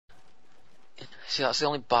See, that's the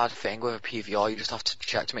only bad thing with a PVR, you just have to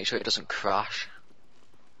check to make sure it doesn't crash.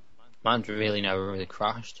 Mine's really never really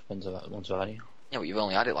crashed, once I've had it. Yeah, but you've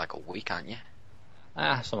only had it like a week, haven't you?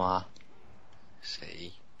 Somehow.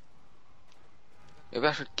 See. Maybe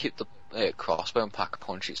I should keep the crossbow and pack a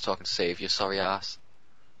punch it so I can save your sorry ass.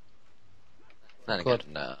 Then again,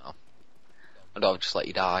 no. I'll just let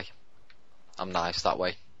you die. I'm nice that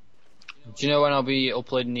way. Do you know when I'll be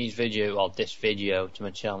uploading this video to my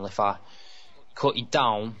channel, if I cut it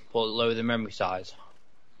down but lower the memory size?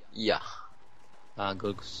 Yeah.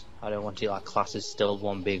 Good, 'cause I don't want it like class as still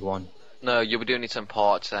one big one. No, you'll be doing it in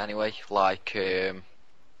parts anyway, like,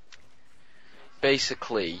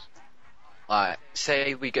 basically, like,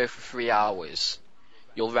 say we go for 3 hours,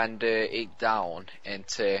 you'll render it down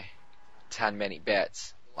into 10-minute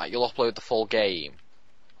bits. Like, you'll upload the full game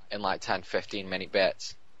in like 10-15-minute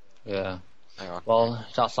bits. Yeah. Hang on. Well,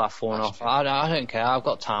 that's like 4.5. I don't care. I've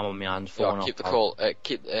got time on my hands. Keep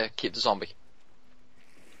the zombie.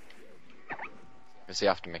 Is he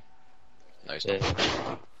after me? No, he's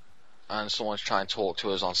not. And someone's trying to talk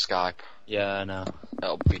to us on Skype. Yeah, I know.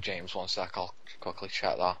 It'll be James. 1 sec. I'll quickly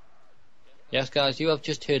check that. Yes, guys, you have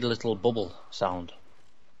just heard a little bubble sound.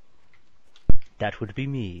 That would be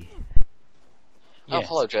me. Yes. Oh,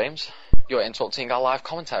 hello, James. You're interrupting our live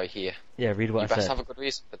commentary here. Yeah, read what I said. You best have a good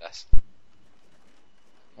reason for this.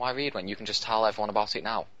 Why read when you can just tell everyone about it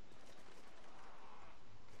now?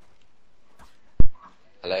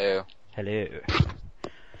 Hello. Hello.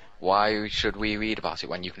 Why should we read about it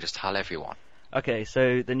when you can just tell everyone? Okay,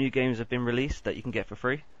 so the new games have been released that you can get for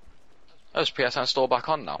free. Oh, is PSN Store back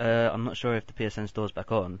on now? I'm not sure if the PSN Store's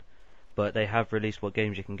back on, but they have released what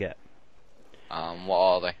games you can get. What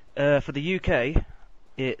are they? For the UK,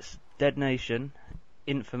 it's Dead Nation,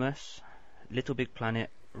 Infamous, Little Big Planet,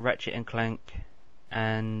 Ratchet and Clank,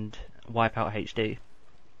 and Wipeout HD.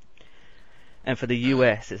 And for the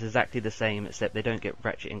US, it's exactly the same, except they don't get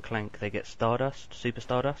Ratchet and Clank, they get Stardust, Super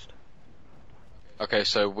Stardust. Okay,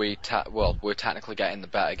 so we're technically getting the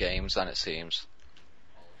better games then, it seems.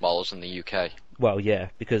 Well, as in the UK. Well, yeah,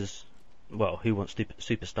 because, well, who wants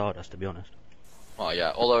Super Stardust, to be honest? Well,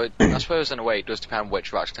 yeah, although I suppose in a way it does depend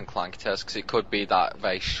which Ratchet and Clank it is, because it could be that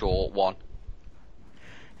very short one.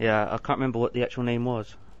 Yeah, I can't remember what the actual name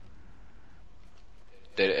was.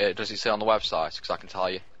 Does it say on the website? Because I can tell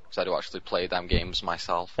you, because I do actually play them games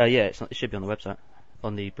myself. Yeah, it should be on the website,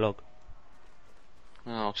 on the blog.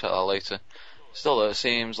 Oh, I'll check that later. Still though, it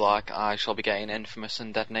seems like I shall be getting Infamous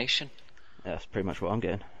and Dead Nation. Yeah, that's pretty much what I'm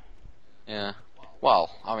getting. Yeah.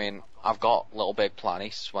 Well, I mean, I've got Little Big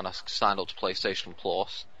Planet when I signed up to PlayStation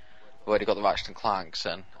Plus. I've already got the Ratchet and Clanks,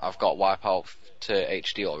 and I've got Wipeout to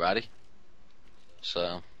HD already.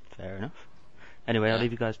 So. Fair enough. Anyway, yeah. I'll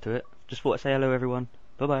leave you guys to it. Just thought I'd say hello, everyone.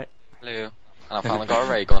 Bye bye. Hello. And I finally got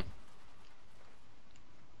a ray gun.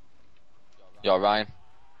 Yo, Ryan.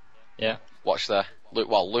 Yeah. Watch there.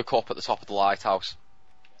 Look up at the top of the lighthouse.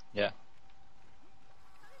 Yeah.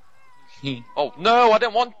 Oh no! I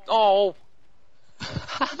didn't want. Oh.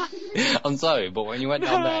 I'm sorry, but when you went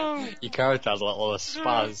down there, your character has a little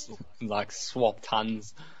spaz, and, like, swapped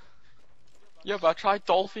hands. Yeah, but I tried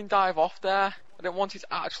dolphin dive off there. I didn't want it to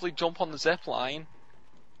actually jump on the zip line.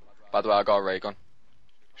 By the way, I got a ray gun.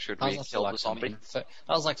 Should we kill the zombie? That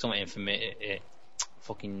was like some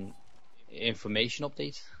fucking information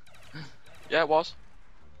update. Yeah, it was.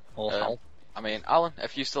 Or help. I mean, Alan,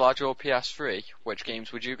 if you still had your PS3, which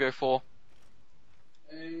games would you go for?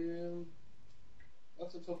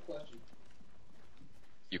 That's a tough question.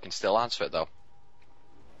 You can still answer it though.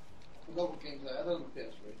 I got what games I had on the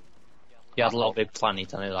PS3. You had a Little Big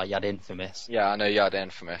Planet, I know that. You had Infamous. Yeah, I know you had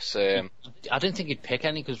Infamous. I didn't think you'd pick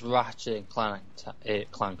any because Ratchet and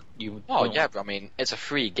Clank. Oh yeah, but I mean, it's a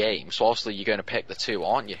free game, so obviously you're going to pick the two,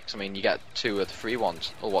 aren't you? Because I mean, you get 2 of the free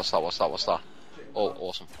ones. Oh, what's that? Oh,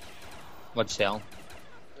 awesome. What'd you say, Alan?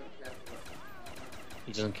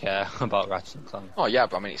 He doesn't care about Ratchet and Clank. Oh yeah,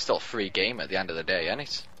 but I mean, it's still a free game at the end of the day, isn't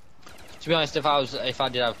it? To be honest, if I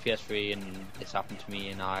did have a PS3 and this happened to me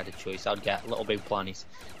and I had a choice, I'd get Little Big Planet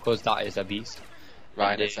because that is a beast.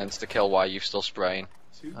 Ryan intends to kill while you're still spraying.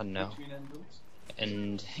 I know.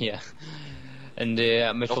 And yeah, and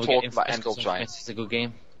Don't talk about Endults, Ryan. It's a good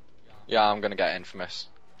game. Yeah, I'm gonna get Infamous.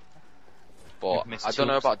 But Infamous I don't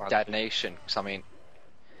know 2 about Dead Nation, because I mean,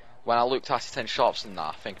 when I looked at it in shops and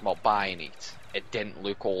that, thinking about buying it, it didn't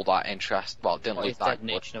look all that interesting. Well, it didn't look that Dead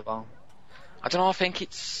Nation good. about? I don't know, I think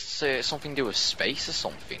it's something to do with space or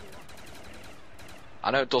something.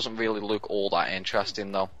 I know it doesn't really look all that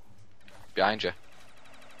interesting though. Behind you.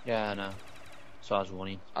 Yeah, I know. So I was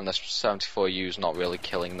running. And the 74U's not really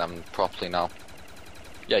killing them properly now.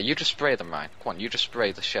 Yeah, you just spray them, Ryan. Come on, you just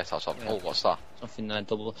spray the shit out of them. Yeah. Oh, what's that? Something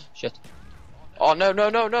double shit. Oh, no, no,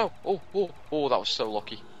 no, no! Oh, oh, oh, that was so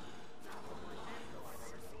lucky.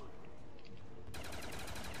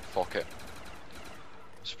 Fuck it.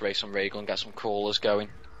 Spray some ray gun, get some crawlers going.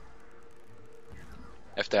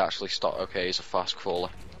 If they actually stop. Okay, he's a fast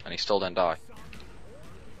crawler. And he still didn't die.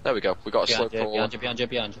 There we go, we got a slow crawler. Behind you.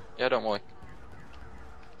 Yeah, don't worry.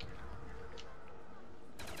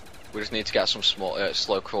 We just need to get some small,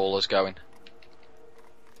 slow crawlers going.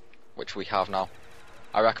 Which we have now.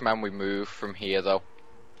 I recommend we move from here though.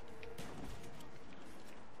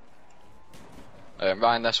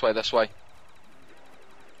 Ryan, this way.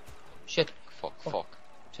 Shit. Fuck.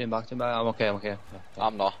 Turn back. I'm okay.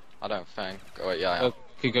 I'm not. I don't think. Oh, wait, yeah, I am.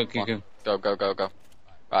 Keep going. Go.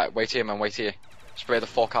 Right, wait here, man, wait here. Spray the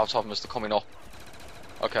fuck out of them as they're coming up.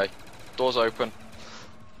 Okay, doors open.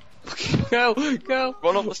 Go!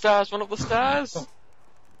 Run up the stairs!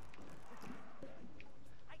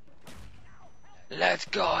 Let's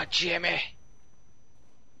go, Jimmy!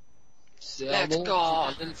 Let's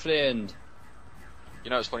go! Little friend.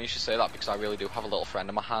 You know, it's funny you should say that because I really do have a little friend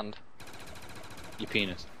in my hand. Your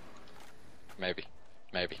penis. Maybe.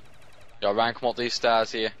 Yo, Ryan, come up these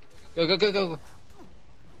stairs here. Go.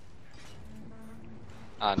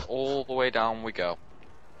 And all the way down we go.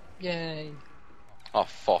 Yay. Oh,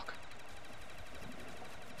 fuck.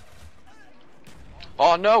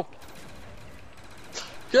 Oh, no!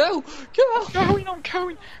 Go! I'm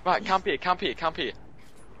going! Right, camp here.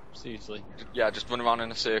 Seriously. Yeah, just run around in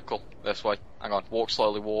a circle. This way. Hang on, walk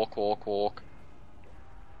slowly, walk.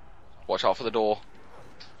 Watch out for the door.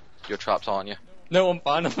 You're trapped, aren't you? No, I'm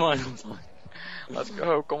fine. Let's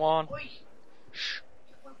go, come on. Shh.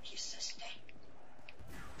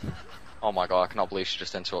 Oh my god, I cannot believe she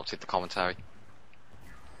just interrupted the commentary.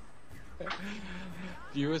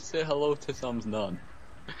 Do you say hello to Sam's nun?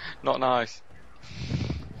 Not nice.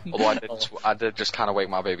 Although I did just kind of wake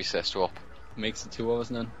my baby sister up. Makes it 2 of us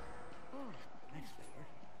then.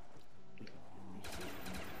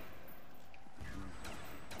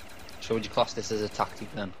 So would you class this as a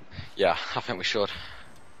tactic then? Yeah, I think we should.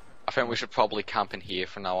 I think we should probably camp in here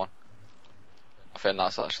from now on. I think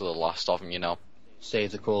that's actually the last of them, you know.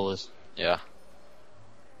 Save the callers. Yeah.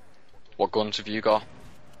 What guns have you got?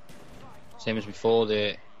 Same as before,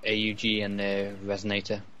 the AUG and the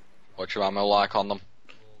Resonator. What's your ammo like on them?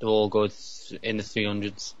 They're all good in the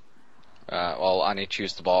 300s. Well, I need to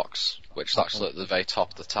use the box, which is actually at the very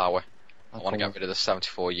top of the tower. I want to get rid of the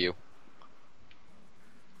 74U.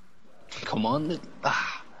 Come on, little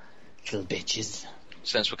bitches.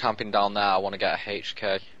 Since we're camping down there, I want to get a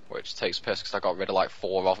HK, which takes piss because I got rid of like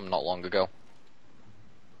 4 of them not long ago.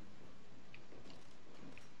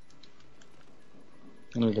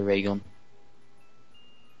 I need a ray gun.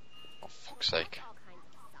 Oh, fuck's sake.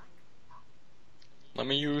 Let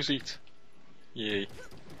me use it. Yay.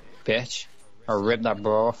 Bitch. I'll rip that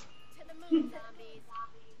bra off.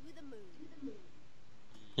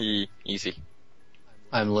 Easy.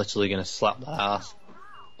 I'm literally gonna slap that ass.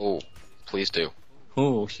 Oh, please do.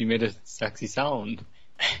 Oh, she made a sexy sound.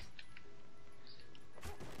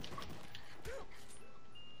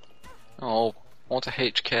 Oh, I want a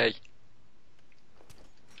HK.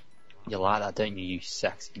 You like that, don't you, you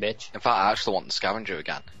sexy bitch? In fact, I actually want the scavenger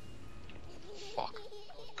again. Fuck.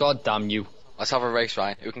 God damn you. Let's have a race,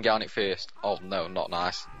 Ryan. Who can get on it first? Oh no, not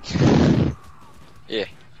nice. Yeah,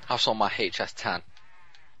 have some of my HS10.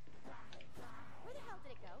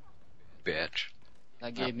 Bitch.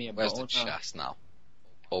 That gave me a Where's the bone. chest now?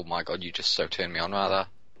 Oh my god, you just so turned me on right there.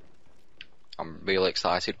 I'm really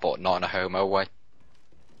excited, but not in a homo way.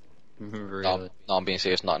 Really? No, I'm being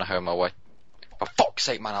serious, not in a homo way. For fuck's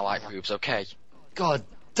sake, man, I like boobs, okay? God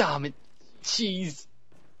damn it. Cheese.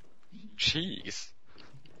 Cheese?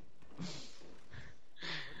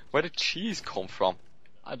 Where did cheese come from?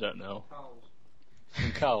 I don't know.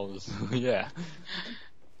 Cows. Cows. Yeah.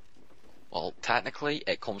 Well, technically,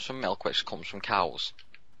 it comes from milk, which comes from cows.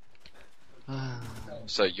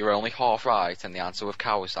 So you're only half right, and the answer with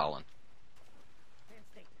cows, Alan.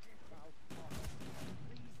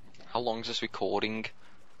 How long is this recording?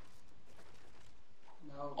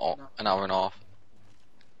 Oh, an hour and a half.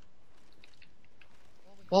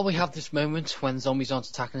 While we have this moment when zombies aren't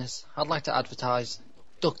attacking us, I'd like to advertise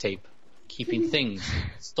duct tape, keeping things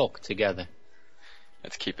stuck together.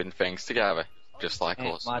 It's keeping things together, just like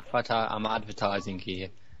us. I'm advertising here.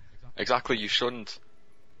 Exactly, you shouldn't.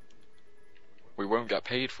 We won't get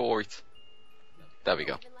paid for it. There we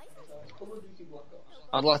go.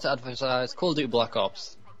 I'd like to advertise Call of Duty Black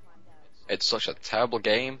Ops. It's such a terrible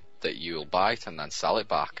game that you'll buy it and then sell it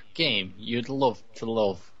back. Game you'd love to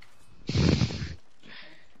love.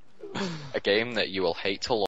 A game that you will hate to